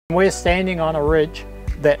We're standing on a ridge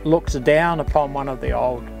that looks down upon one of the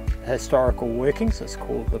old historical workings. It's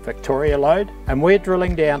called the Victoria Lode, and we're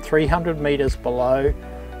drilling down 300 metres below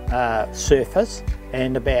surface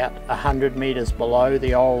and about 100 metres below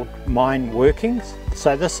the old mine workings.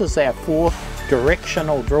 So this is our fourth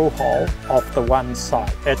directional drill hole off the one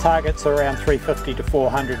site. Our target's around 350 to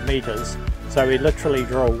 400 metres, so we literally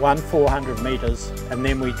drill one 400 metres and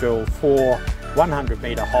then we drill four 100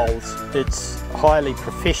 metre holes. It's highly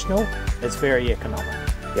professional, it's very economic,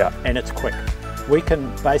 and it's quick. We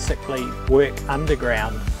can basically work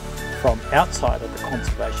underground from outside of the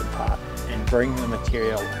conservation park and bring the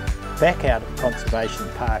material back out of the conservation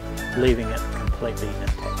park, leaving it completely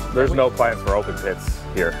intact. There's no plans for open pits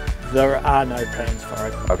here? There are no plans for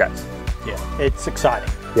open pits. Yeah, it's exciting.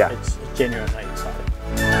 Yeah. It's genuinely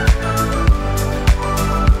exciting.